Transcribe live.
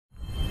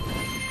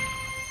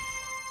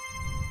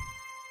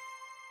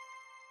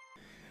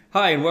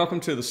Hi, and welcome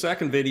to the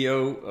second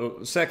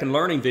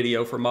learning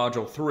video for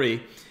Module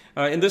 3.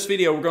 In this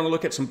video, we're going to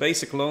look at some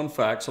basic loan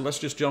facts, so let's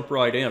just jump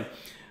right in.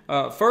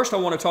 First, I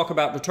want to talk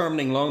about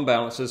determining loan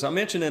balances. I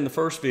mentioned in the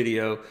first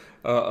video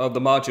of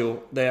the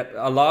module that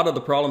a lot of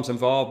the problems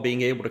involve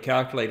being able to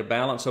calculate a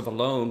balance of a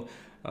loan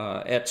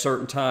at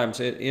certain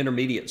times, at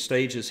intermediate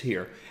stages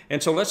here.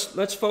 And so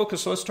let's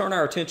focus, let's turn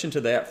our attention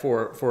to that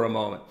for a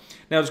moment.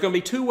 Now, there's going to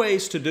be two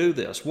ways to do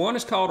this. One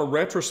is called a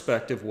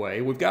retrospective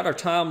way. We've got our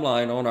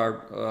timeline on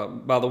our,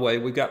 by the way,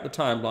 we've got the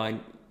timeline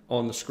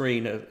on the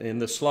screen in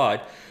this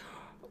slide.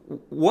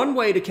 One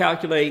way to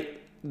calculate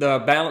the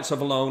balance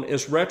of a loan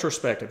is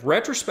retrospective.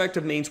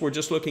 Retrospective means we're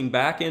just looking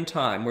back in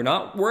time. We're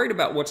not worried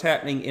about what's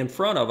happening in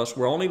front of us.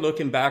 We're only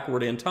looking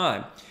backward in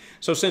time.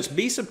 So since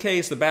B sub k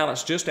is the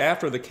balance just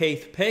after the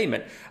kth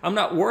payment, I'm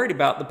not worried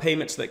about the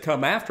payments that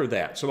come after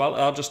that. So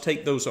I'll just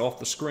take those off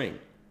the screen.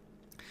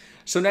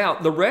 So now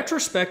the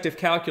retrospective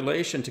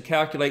calculation to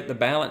calculate the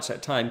balance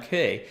at time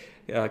k,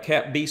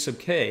 cap B sub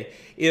k,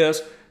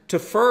 is to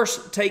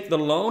first take the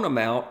loan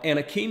amount and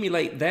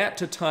accumulate that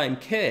to time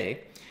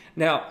k.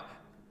 Now,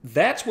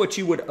 that's what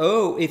you would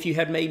owe if you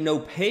had made no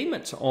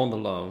payments on the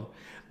loan.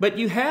 But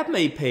you have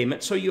made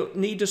payments, so you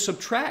need to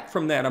subtract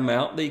from that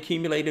amount the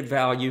accumulated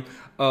value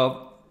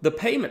of the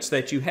payments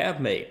that you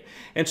have made.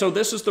 And so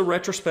this is the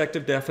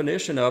retrospective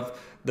definition of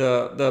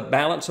the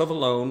balance of a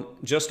loan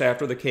just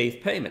after the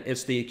kth payment.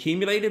 It's the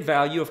accumulated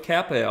value of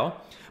cap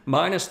L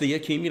minus the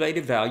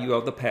accumulated value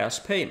of the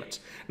past payments.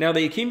 Now,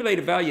 the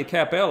accumulated value of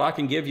cap L, I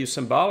can give you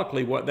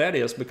symbolically what that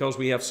is because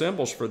we have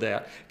symbols for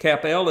that.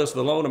 Cap L is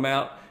the loan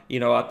amount. You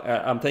know,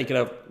 I'm thinking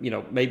of,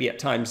 maybe at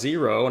time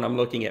 0, and I'm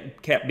looking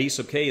at cap B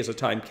sub k as a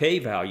time k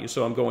value,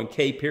 so I'm going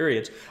k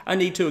periods. I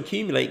need to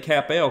accumulate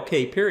cap L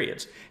k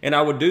periods, and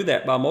I would do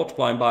that by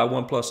multiplying by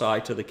 1 plus I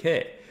to the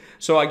k.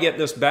 So I get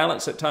this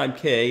balance at time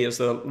k is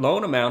the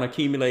loan amount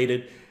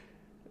accumulated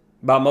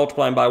by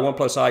multiplying by 1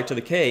 plus I to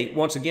the k.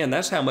 Once again,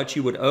 that's how much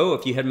you would owe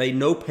if you had made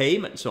no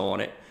payments on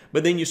it,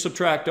 but then you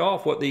subtract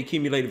off what the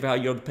accumulated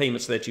value of the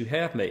payments that you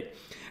have made.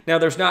 Now,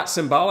 there's not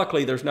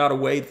a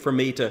way for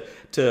me to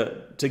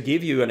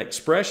give you an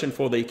expression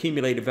for the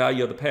accumulated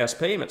value of the past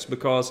payments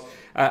because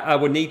I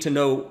would need to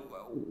know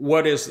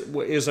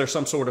is there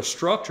some sort of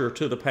structure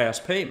to the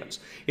past payments.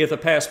 If the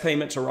past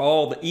payments are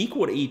all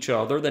equal to each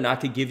other, then I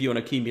could give you an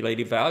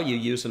accumulated value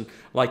using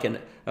like an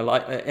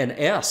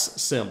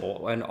S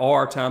symbol, an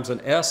R times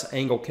an S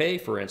angle K,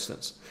 for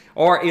instance.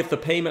 Or if the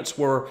payments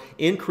were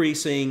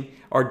increasing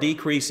or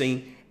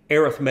decreasing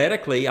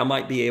arithmetically, I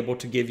might be able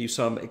to give you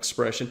some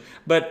expression.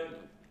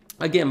 But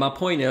again, my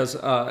point is,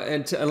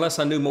 unless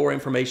I knew more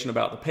information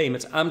about the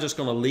payments, I'm just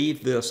going to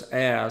leave this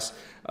as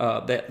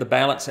that the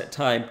balance at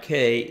time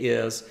k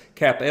is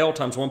cap L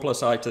times 1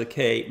 plus I to the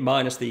k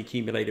minus the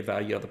accumulated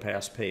value of the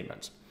past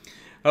payments.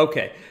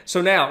 Okay,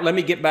 so now let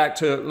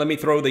me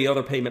throw the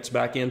other payments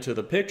back into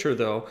the picture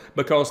though,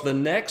 because the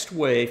next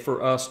way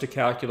for us to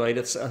calculate,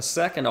 it's a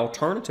second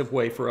alternative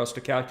way for us to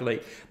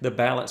calculate the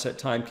balance at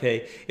time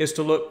k, is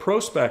to look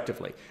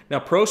prospectively. Now,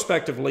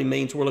 prospectively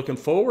means we're looking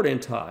forward in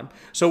time,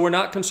 so we're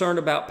not concerned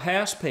about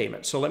past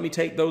payments. So let me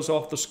take those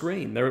off the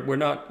screen. We're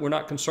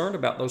not concerned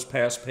about those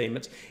past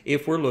payments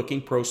if we're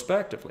looking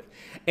prospectively.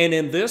 And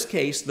in this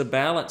case, the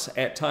balance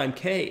at time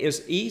k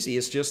is easy.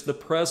 It's just the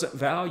present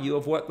value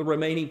of what the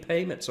remaining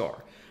payments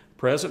are.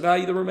 Present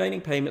value of the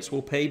remaining payments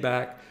will pay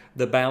back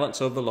the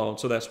balance of the loan,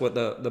 so that's what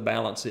the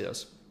balance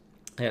is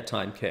at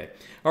time k.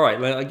 All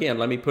right, again,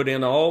 let me put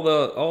in all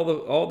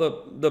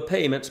the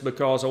payments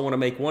because I want to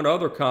make one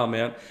other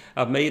comment.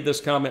 I've made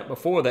this comment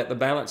before that the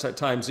balance at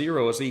time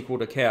 0 is equal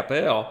to cap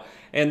L,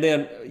 and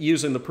then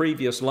using the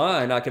previous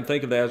line, I can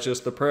think of that as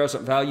just the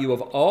present value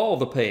of all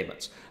the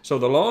payments. So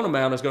the loan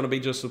amount is going to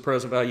be just the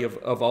present value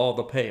of all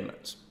the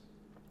payments.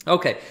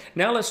 Okay,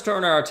 now let's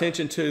turn our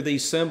attention to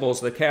these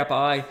symbols, the cap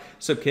I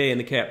sub k and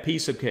the cap P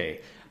sub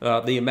k.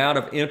 The amount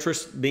of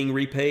interest being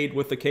repaid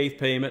with the kth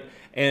payment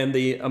and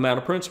the amount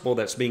of principal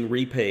that's being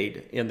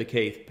repaid in the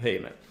kth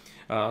payment.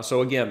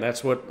 So again,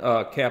 that's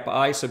what cap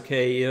I sub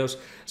k is.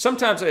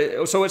 Sometimes,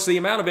 so it's the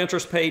amount of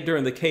interest paid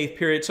during the kth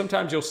period.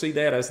 Sometimes you'll see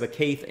that as the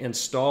kth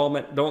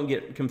installment. Don't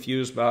get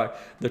confused by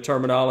the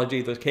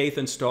terminology. The kth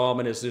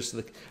installment is just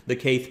the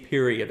kth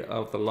period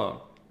of the loan.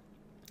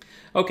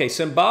 Okay,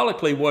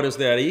 symbolically, what is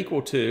that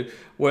equal to?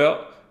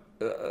 Well,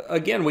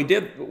 again, we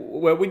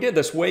did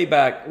this way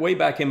back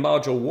in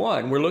Module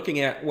 1. We're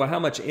looking at, well, how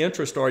much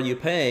interest are you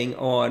paying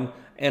on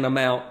an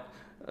amount?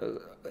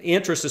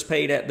 Interest is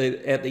paid at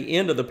the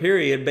end of the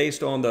period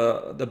based on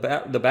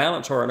the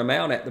balance or an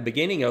amount at the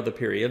beginning of the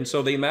period. And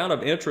so the amount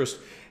of interest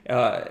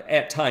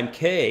at time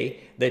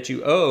k that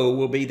you owe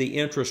will be the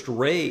interest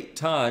rate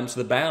times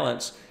the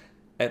balance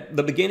at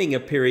the beginning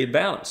of period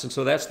balance. And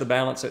so that's the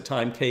balance at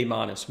time k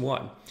minus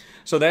 1.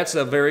 So that's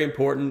a very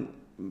important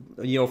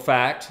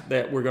fact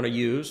that we're going to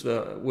use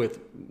with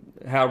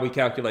how we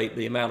calculate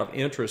the amount of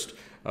interest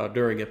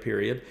during a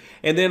period.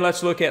 And then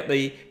let's look at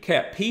the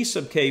cap P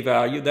sub k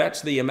value.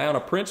 That's the amount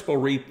of principal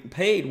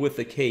repaid with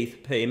the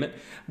kth payment.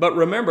 But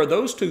remember,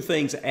 those two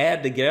things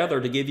add together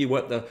to give you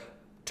what the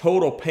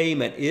total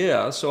payment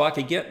is. So I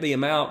could get the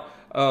amount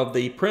of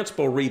the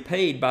principal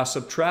repaid by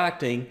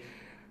subtracting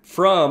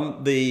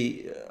from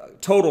the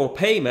total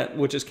payment,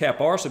 which is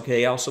cap R sub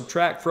k. I'll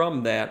subtract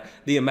from that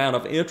the amount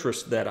of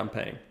interest that I'm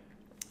paying.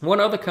 One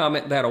other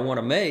comment that I want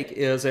to make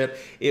is that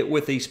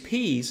with these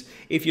P's,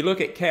 if you look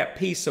at cap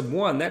P sub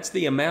 1, that's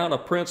the amount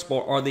of principal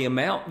or the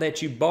amount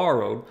that you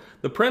borrowed.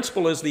 The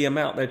principal is the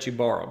amount that you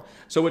borrowed.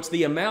 So it's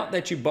the amount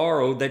that you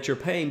borrowed that you're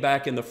paying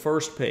back in the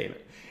first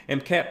payment.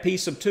 And cap P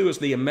sub 2 is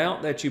the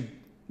amount that you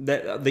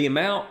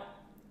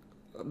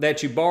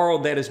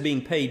borrowed that is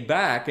being paid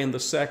back in the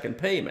second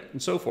payment,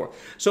 and so forth.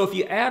 So if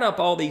you add up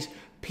all these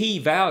P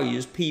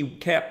values,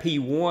 cap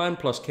P1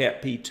 plus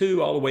cap P2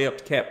 all the way up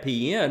to cap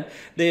Pn,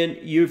 then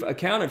you've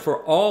accounted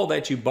for all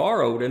that you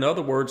borrowed. In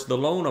other words, the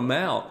loan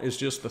amount is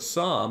just the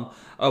sum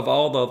of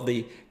all of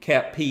the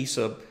cap P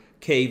sub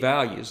k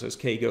values as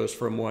k goes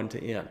from 1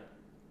 to n.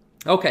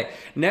 Okay,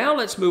 now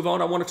let's move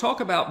on. I want to talk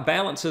about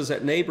balances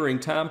at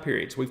neighboring time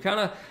periods. We've kind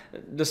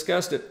of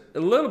discussed it a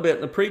little bit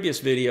in the previous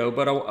video,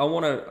 but I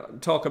want to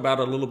talk about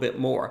it a little bit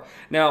more.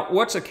 Now,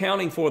 what's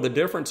accounting for the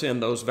difference in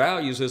those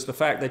values is the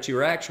fact that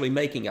you're actually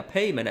making a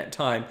payment at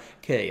time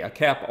k. A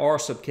cap R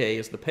sub k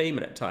is the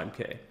payment at time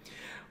k.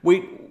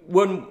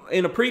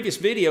 In a previous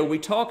video, we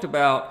talked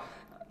about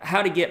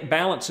how to get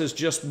balances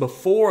just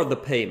before the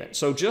payment.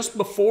 So just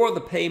before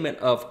the payment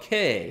of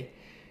k,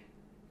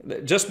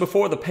 just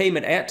before the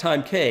payment at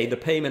time k, the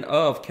payment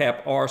of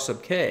cap R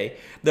sub k,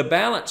 the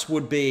balance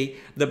would be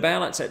the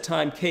balance at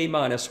time k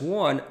minus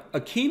 1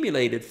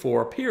 accumulated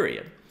for a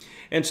period.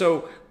 And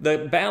so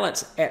the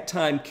balance at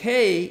time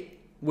k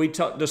we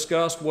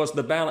discussed was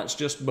the balance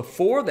just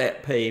before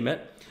that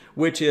payment,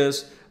 which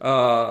is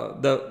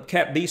the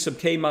cap B sub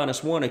k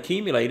minus 1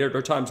 accumulated,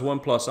 or times 1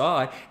 plus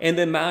I, and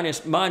then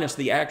minus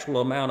the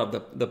actual amount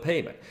of the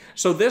payment.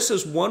 So this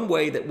is one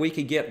way that we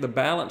could get the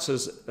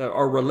balances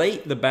or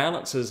relate the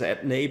balances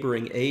at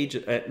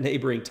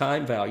neighboring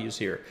time values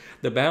here.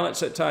 The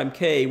balance at time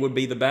k would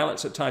be the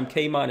balance at time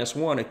k minus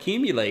 1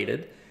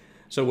 accumulated.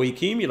 So we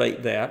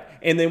accumulate that,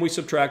 and then we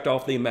subtract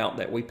off the amount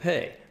that we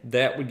pay.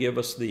 That would give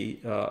us the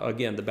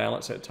again the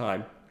balance at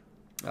time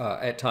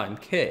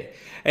k.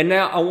 And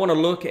now I want to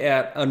look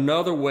at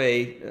another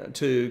way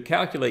to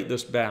calculate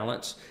this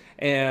balance.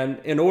 And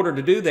in order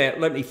to do that,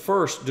 let me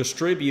first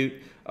distribute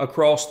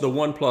across the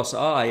 1 plus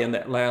I in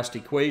that last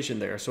equation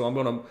there. So I'm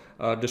going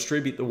to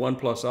distribute the 1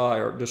 plus I,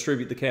 or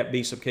distribute the cap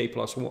B sub k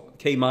plus 1,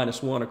 k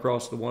minus 1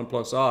 across the 1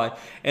 plus I,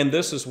 and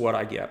this is what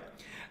I get.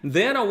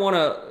 Then I want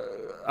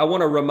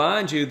to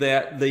remind you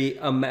that the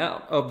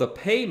amount of the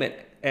payment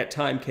at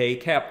time k,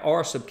 cap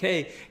R sub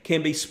k,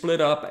 can be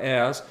split up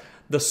as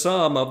the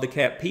sum of the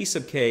cap P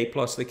sub k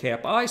plus the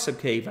cap I sub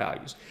k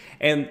values.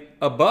 And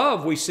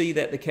above we see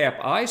that the cap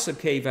I sub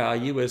k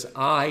value is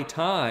I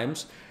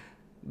times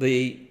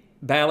the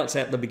balance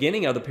at the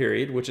beginning of the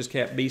period, which is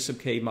cap B sub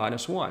k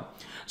minus 1.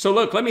 So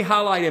look, let me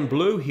highlight in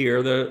blue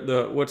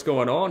here what's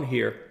going on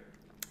here.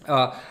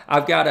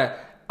 I've got a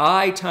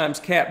I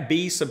times cap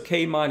B sub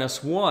k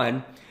minus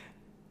 1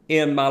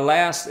 in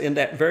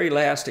that very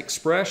last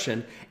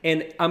expression,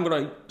 and I'm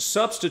going to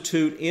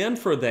substitute in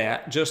for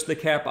that just the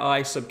cap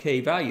I sub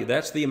k value.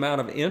 That's the amount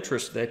of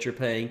interest that you're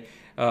paying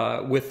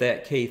with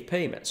that kth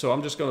payment. So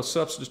I'm just going to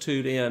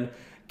substitute in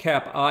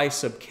cap I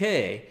sub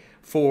k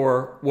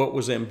for what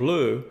was in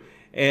blue.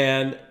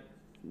 And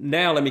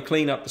now let me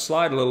clean up the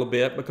slide a little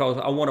bit, because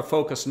I want to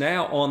focus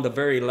now on the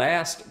very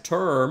last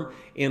term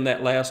in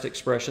that last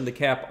expression, the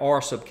cap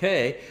R sub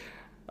k.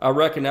 I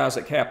recognize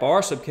that cap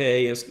R sub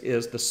k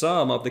is the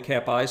sum of the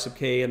cap I sub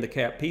k and the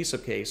cap P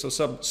sub k. So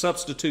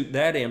substitute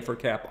that in for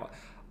cap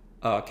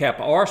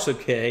R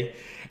sub k.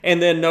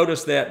 And then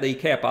notice that the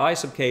cap I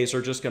sub k's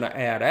are just going to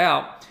add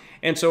out.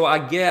 And so I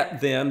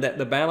get then that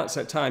the balance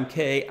at time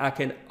k, I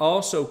can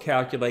also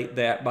calculate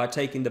that by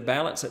taking the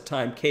balance at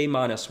time k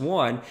minus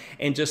 1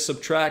 and just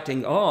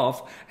subtracting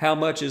off how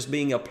much is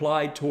being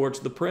applied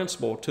towards the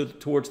principal,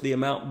 towards the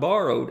amount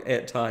borrowed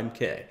at time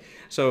k.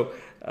 So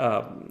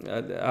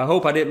I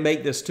hope I didn't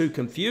make this too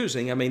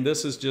confusing. I mean,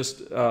 this is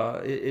just,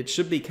 it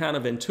should be kind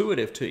of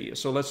intuitive to you.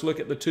 So let's look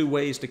at the two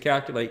ways to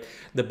calculate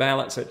the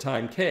balance at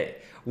time k.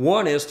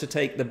 One is to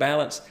take the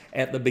balance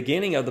at the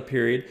beginning of the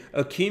period,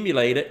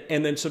 accumulate it,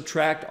 and then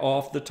subtract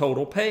off the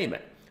total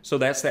payment. So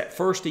that's that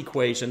first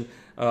equation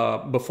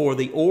before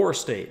the OR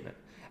statement.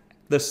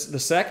 The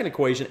second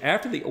equation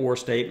after the OR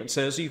statement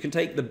says you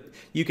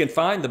can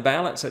find the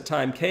balance at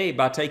time k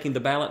by taking the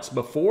balance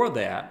before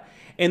that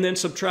and then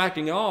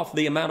subtracting off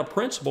the amount of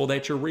principal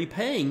that you're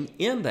repaying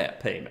in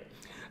that payment.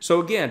 So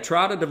again,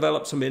 try to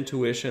develop some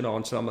intuition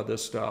on some of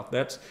this stuff.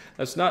 That's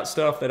not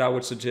stuff that I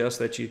would suggest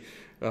that you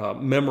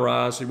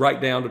memorize,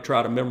 write down to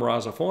try to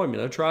memorize a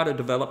formula. Try to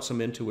develop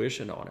some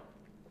intuition on it.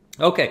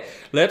 Okay,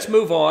 let's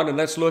move on and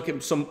let's look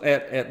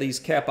at these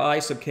cap I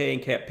sub k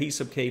and cap P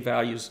sub k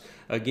values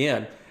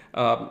again.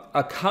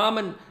 A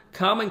common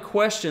common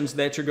questions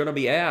that you're going to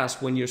be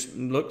asked when you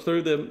look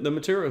through the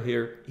material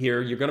here.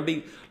 You're going to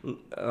be,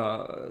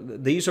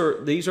 these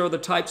are the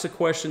types of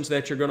questions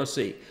that you're going to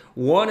see.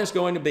 One is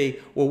going to be,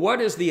 well,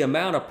 what is the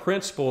amount of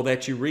principal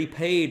that you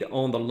repaid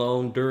on the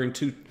loan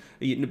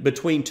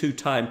between two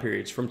time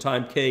periods, from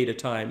time K to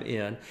time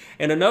N?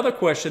 And another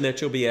question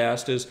that you'll be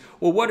asked is,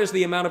 well, what is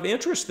the amount of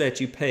interest that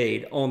you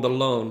paid on the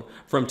loan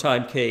from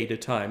time K to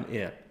time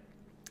N?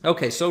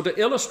 Okay, so to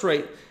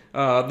illustrate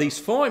these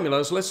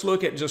formulas, let's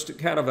look at just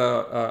kind of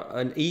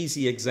an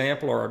easy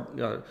example, or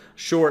a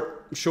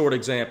short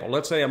example.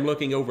 Let's say I'm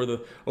looking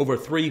over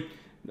three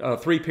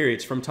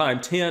periods, from time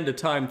 10 to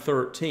time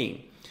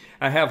 13.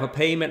 I have a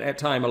payment at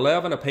time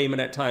 11, a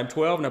payment at time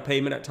 12, and a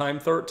payment at time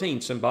 13.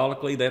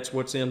 Symbolically, that's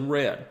what's in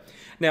red.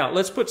 Now,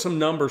 let's put some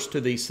numbers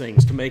to these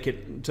things to make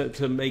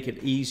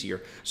it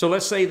easier. So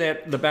let's say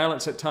that the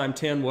balance at time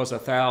 10 was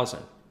 $1,000.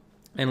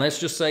 And let's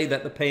just say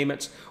that the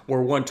payments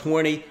were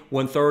 $120,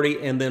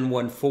 $130, and then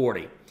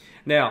 $140.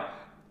 Now,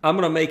 I'm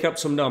going to make up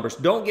some numbers.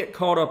 Don't get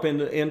caught up in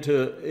the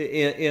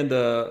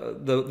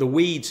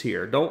weeds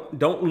here.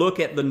 Don't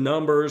look at the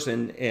numbers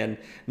and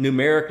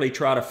numerically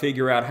try to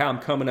figure out how I'm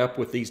coming up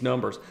with these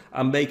numbers.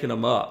 I'm making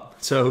them up.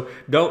 So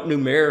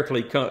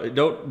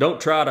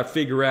don't try to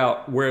figure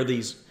out where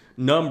these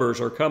numbers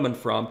are coming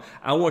from.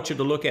 I want you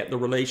to look at the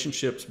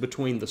relationships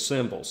between the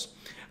symbols.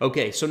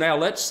 Okay, so now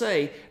let's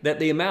say that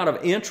the amount of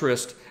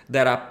interest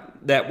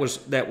that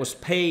was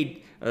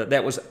paid,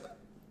 that was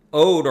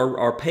owed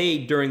or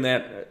paid during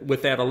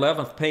with that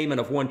 11th payment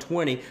of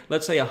 $120,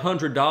 let's say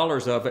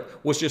 $100 of it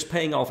was just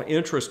paying off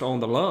interest on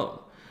the loan.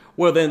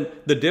 Well, then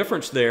the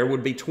difference there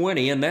would be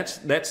 20, and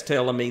that's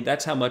telling me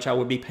that's how much I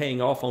would be paying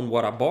off on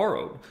what I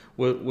borrowed,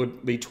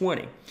 would be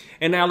 20.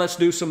 And now let's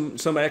do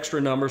some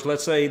extra numbers.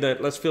 Let's say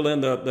that, let's fill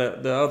in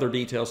the other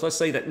details. Let's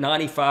say that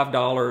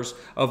 $95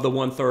 of the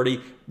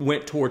 $130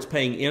 went towards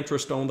paying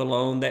interest on the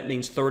loan. That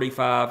means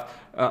 $35.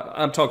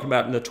 I'm talking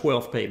about in the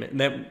 12th payment. And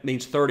that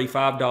means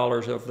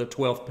 $35 of the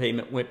 12th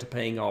payment went to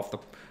paying off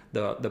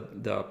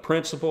the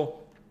principal.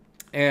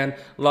 And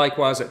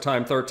likewise at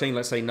time 13,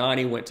 let's say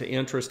 90 went to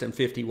interest and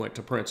 50 went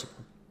to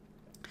principal.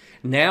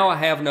 Now I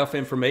have enough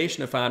information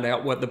to find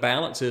out what the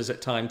balance is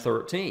at time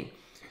 13.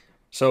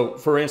 So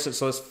for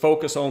instance, let's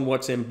focus on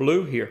what's in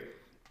blue here.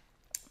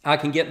 I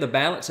can get the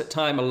balance at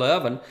time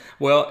 11.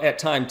 Well, at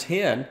time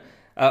 10,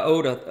 I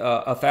owed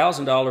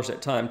 $1,000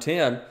 at time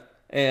 10,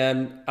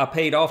 and I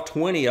paid off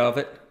 20 of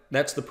it.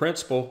 That's the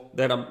principal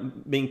that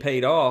I'm being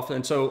paid off,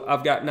 and so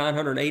I've got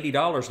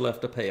 $980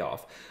 left to pay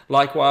off.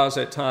 Likewise,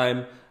 at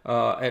time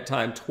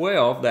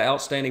 12, the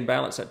outstanding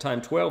balance at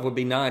time 12 would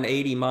be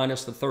 $980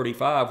 minus the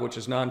 35, which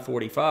is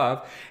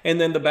 $945,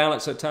 and then the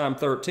balance at time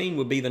 13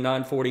 would be the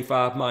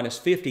 $945 minus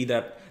 50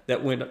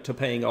 that went up to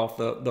paying off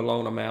the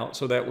loan amount,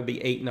 so that would be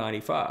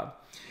 $895.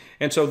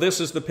 And so this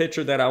is the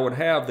picture that I would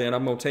have then.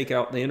 I'm going to take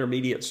out the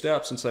intermediate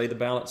steps and say the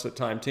balance at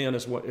time 10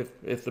 is what,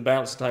 if the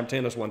balance at time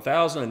 10 is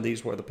 1,000 and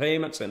these were the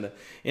payments and the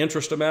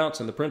interest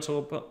amounts and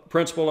the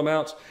principal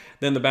amounts,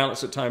 then the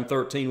balance at time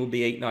 13 would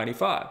be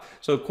 $895.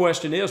 So the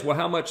question is, well,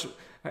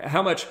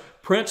 how much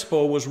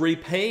principal was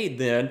repaid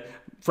then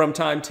from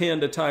time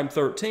 10 to time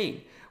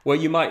 13? Well,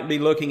 you might be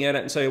looking at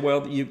it and say,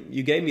 well,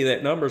 you gave me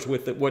that numbers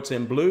with what's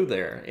in blue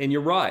there. And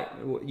you're right.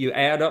 You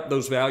add up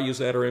those values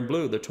that are in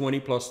blue, the 20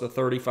 plus the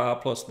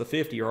 35 plus the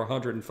 50 or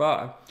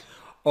 105.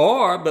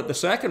 But the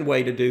second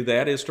way to do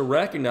that is to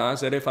recognize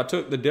that if I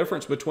took the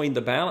difference between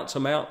the balance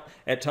amount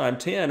at time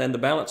 10 and the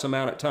balance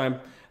amount at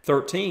time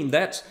 13,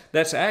 that's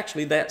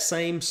actually that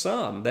same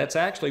sum. That's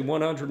actually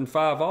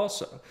 105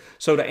 also.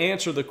 So to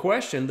answer the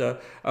question,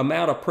 the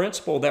amount of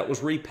principal that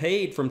was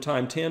repaid from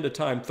time 10 to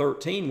time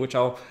 13, which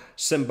I'll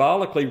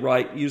symbolically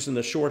write using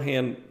the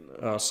shorthand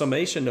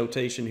summation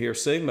notation here,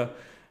 sigma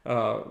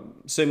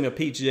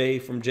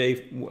PJ from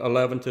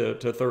J11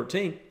 to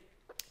 13,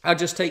 I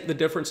just take the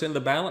difference in the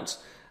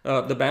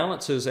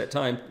balances at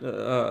time,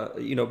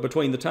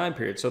 between the time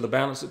periods. So the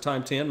balance at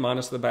time 10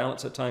 minus the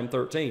balance at time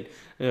 13.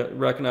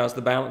 Recognize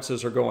the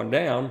balances are going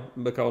down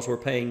because we're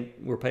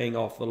paying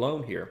off the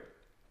loan here.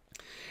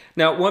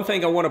 Now, one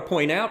thing I want to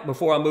point out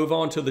before I move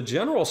on to the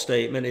general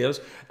statement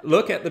is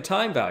look at the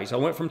time values. I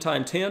went from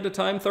time 10 to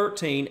time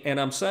 13, and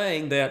I'm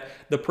saying that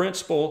the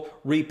principal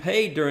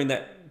repaid during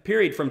that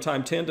period from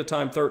time 10 to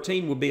time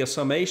 13 would be a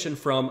summation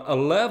from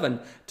 11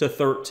 to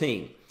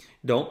 13.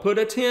 Don't put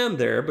a 10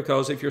 there,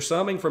 because if you're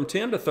summing from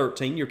 10 to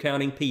 13, you're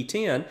counting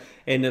P10,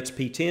 and it's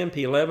P10,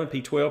 P11,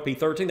 P12,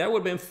 P13. That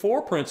would have been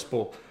 4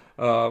 principal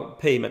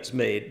payments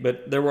made,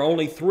 but there were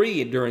only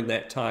 3 during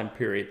that time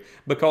period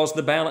because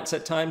the balance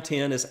at time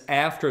 10 is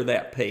after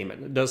that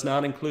payment. It does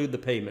not include the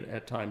payment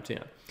at time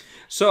 10.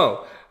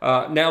 So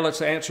now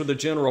let's answer the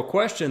general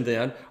question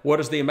then. What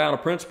is the amount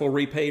of principal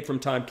repaid from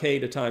time K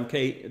to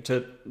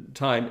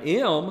time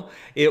M?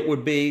 It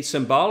would be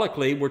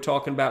symbolically, we're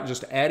talking about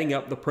just adding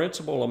up the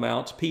principal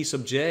amounts, P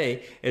sub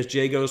J, as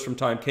J goes from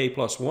time K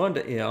plus 1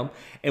 to M.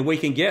 And we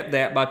can get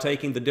that by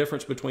taking the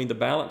difference between the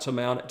balance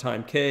amount at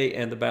time K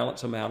and the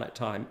balance amount at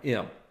time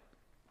M.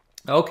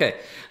 Okay,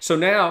 so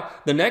now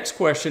the next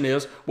question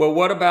is, well,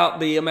 what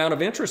about the amount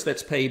of interest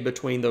that's paid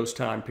between those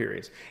time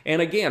periods?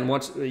 And again,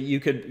 once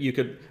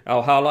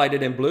I'll highlight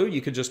it in blue,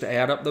 you could just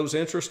add up those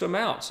interest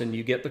amounts and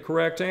you get the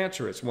correct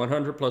answer. It's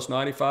 100 plus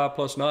 95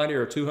 plus 90,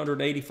 or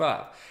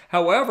 285.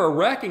 However,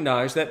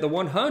 recognize that the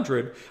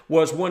 100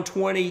 was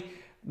 120,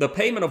 the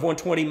payment of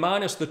 120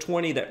 minus the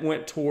 20 that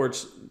went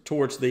towards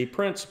the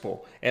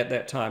principal at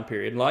that time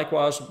period.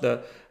 Likewise,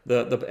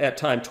 at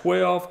time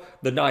 12,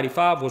 the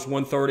 95 was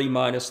 130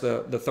 minus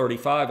the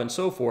 35 and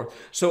so forth.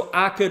 So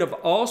I could have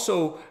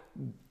also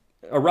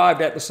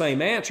arrived at the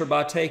same answer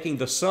by taking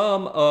the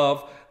sum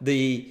of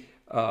the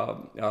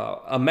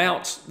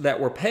amounts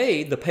that were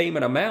paid, the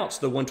payment amounts,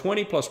 the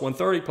 120 plus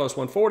 130 plus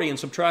 140, and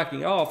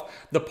subtracting off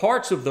the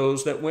parts of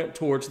those that went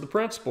towards the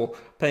principal,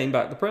 paying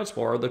back the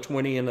principal, or the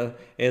 20 and the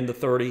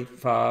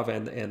 35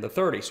 and the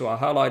 30. So I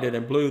highlighted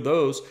in blue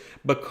those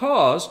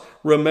because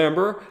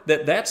remember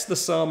that that's the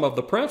sum of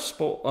the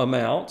principal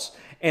amounts,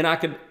 and I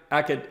could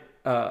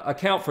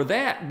account for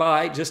that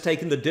by just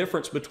taking the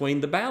difference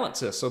between the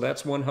balances. So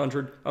that's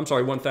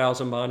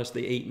 1,000 minus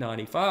the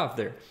 895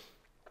 there.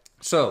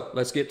 So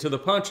let's get to the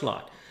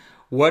punchline.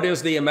 What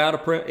is the amount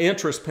of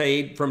interest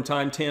paid from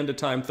time 10 to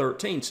time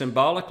 13?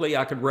 Symbolically,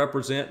 I could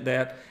represent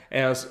that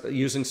as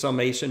using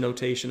summation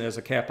notation as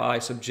a cap I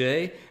sub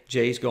j.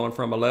 J's going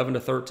from 11 to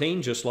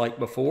 13, just like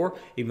before.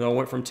 Even though I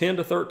went from 10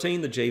 to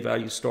 13, the j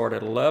values start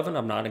at 11.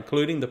 I'm not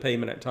including the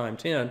payment at time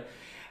 10.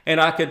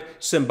 And I could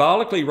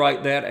symbolically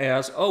write that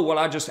as, oh, well,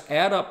 I just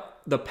add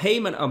up the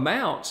payment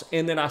amounts,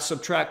 and then I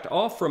subtract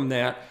off from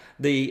that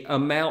the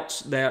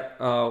amounts that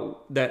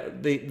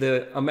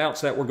the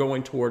amounts that were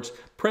going towards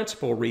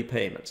principal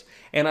repayments.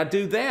 And I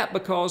do that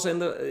because a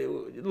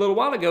little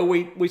while ago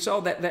we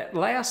saw that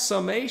last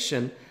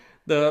summation,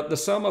 the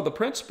sum of the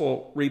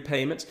principal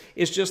repayments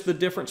is just the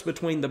difference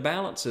between the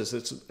balances.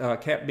 It's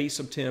cap B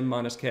sub 10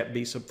 minus cap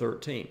B sub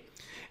 13.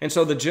 And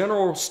so the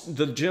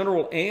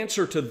general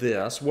answer to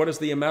this, what is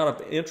the amount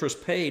of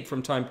interest paid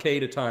from time k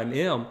to time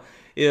m,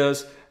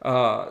 is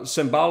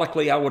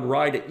symbolically I would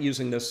write it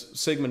using this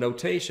sigma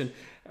notation,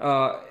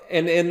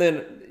 and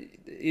then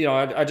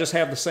I just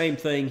have the same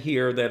thing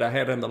here that I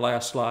had in the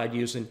last slide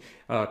using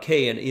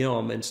k and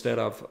m instead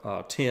of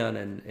 10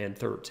 and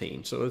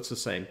 13. So it's the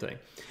same thing.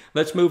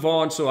 Let's move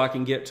on so I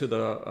can get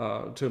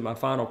to my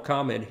final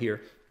comment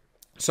here.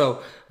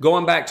 So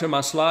going back to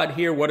my slide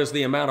here, what is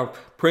the amount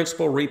of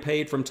principal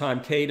repaid from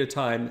time k to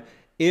time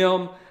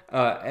m?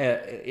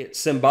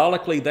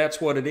 Symbolically,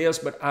 that's what it is,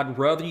 but I'd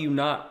rather you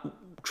not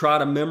try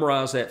to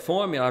memorize that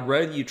formula. I'd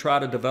rather you try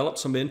to develop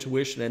some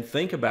intuition and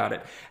think about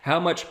it. How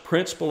much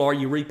principal are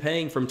you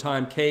repaying from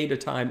time k to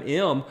time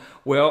m?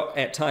 Well,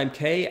 at time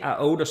k, I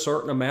owed a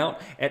certain amount.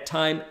 At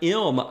time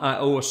m, I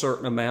owe a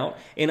certain amount.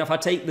 And if I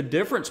take the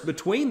difference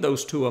between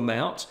those two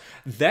amounts,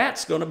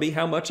 that's going to be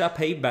how much I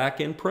paid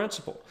back in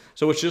principal.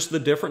 So it's just the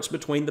difference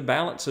between the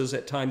balances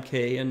at time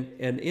k and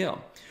m.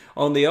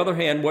 On the other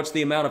hand, what's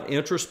the amount of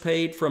interest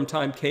paid from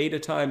time k to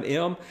time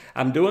m?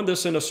 I'm doing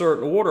this in a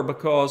certain order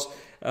because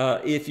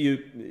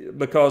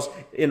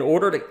in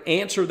order to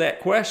answer that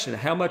question,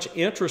 how much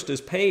interest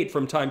is paid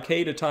from time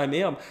k to time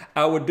m,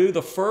 I would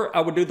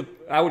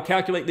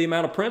calculate the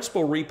amount of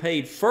principal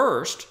repaid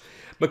first,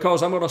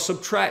 because I'm going to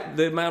subtract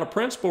the amount of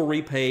principal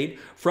repaid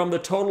from the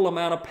total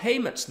amount of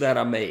payments that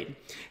I made.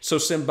 So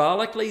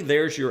symbolically,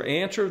 there's your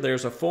answer.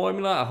 There's a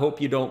formula. I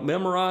hope you don't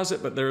memorize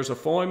it, but there's a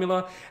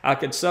formula. I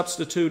could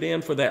substitute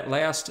in for that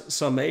last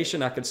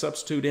summation. I could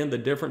substitute in the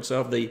difference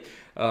of the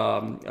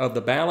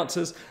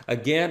balances.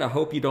 Again, I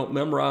hope you don't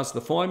memorize the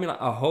formula.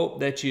 I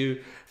hope that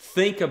you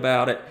think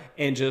about it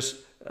and just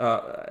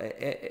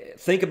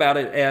think about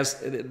it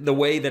as the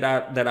way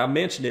that I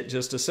mentioned it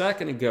just a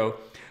second ago.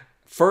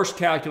 First,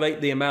 calculate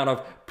the amount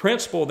of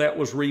principal that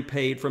was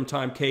repaid from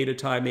time k to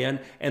time n,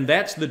 and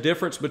that's the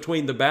difference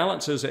between the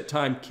balances at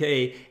time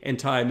k and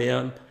time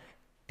n,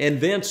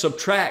 and then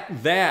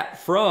subtract that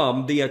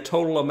from the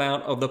total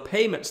amount of the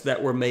payments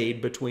that were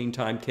made between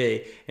time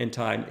k and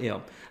time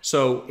m.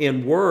 So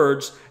in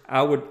words,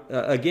 I would,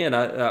 again,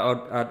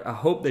 I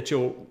hope that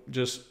you'll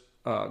just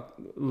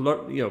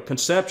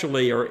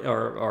conceptually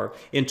or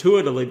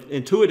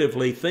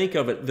intuitively think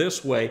of it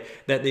this way,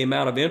 that the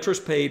amount of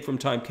interest paid from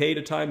time k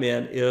to time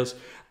n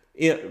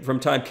from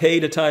time k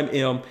to time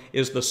m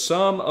is the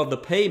sum of the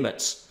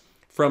payments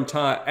from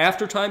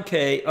after time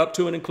k up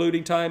to and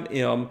including time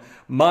m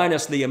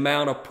minus the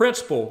amount of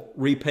principal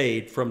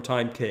repaid from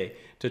time k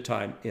to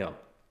time m.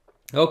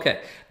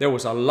 Okay, there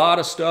was a lot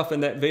of stuff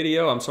in that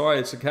video. I'm sorry,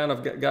 it's kind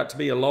of got to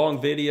be a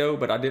long video,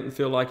 but I didn't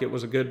feel like it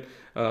was a good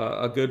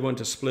one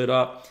to split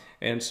up.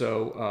 And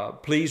so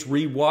please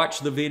re-watch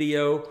the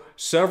video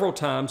several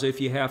times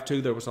if you have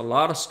to. There was a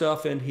lot of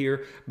stuff in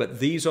here, but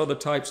these are the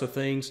types of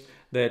things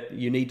that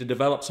you need to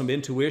develop some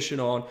intuition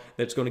on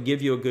that's going to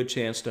give you a good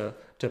chance to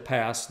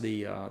pass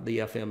the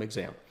FM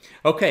exam.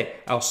 Okay,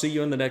 I'll see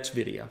you in the next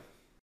video.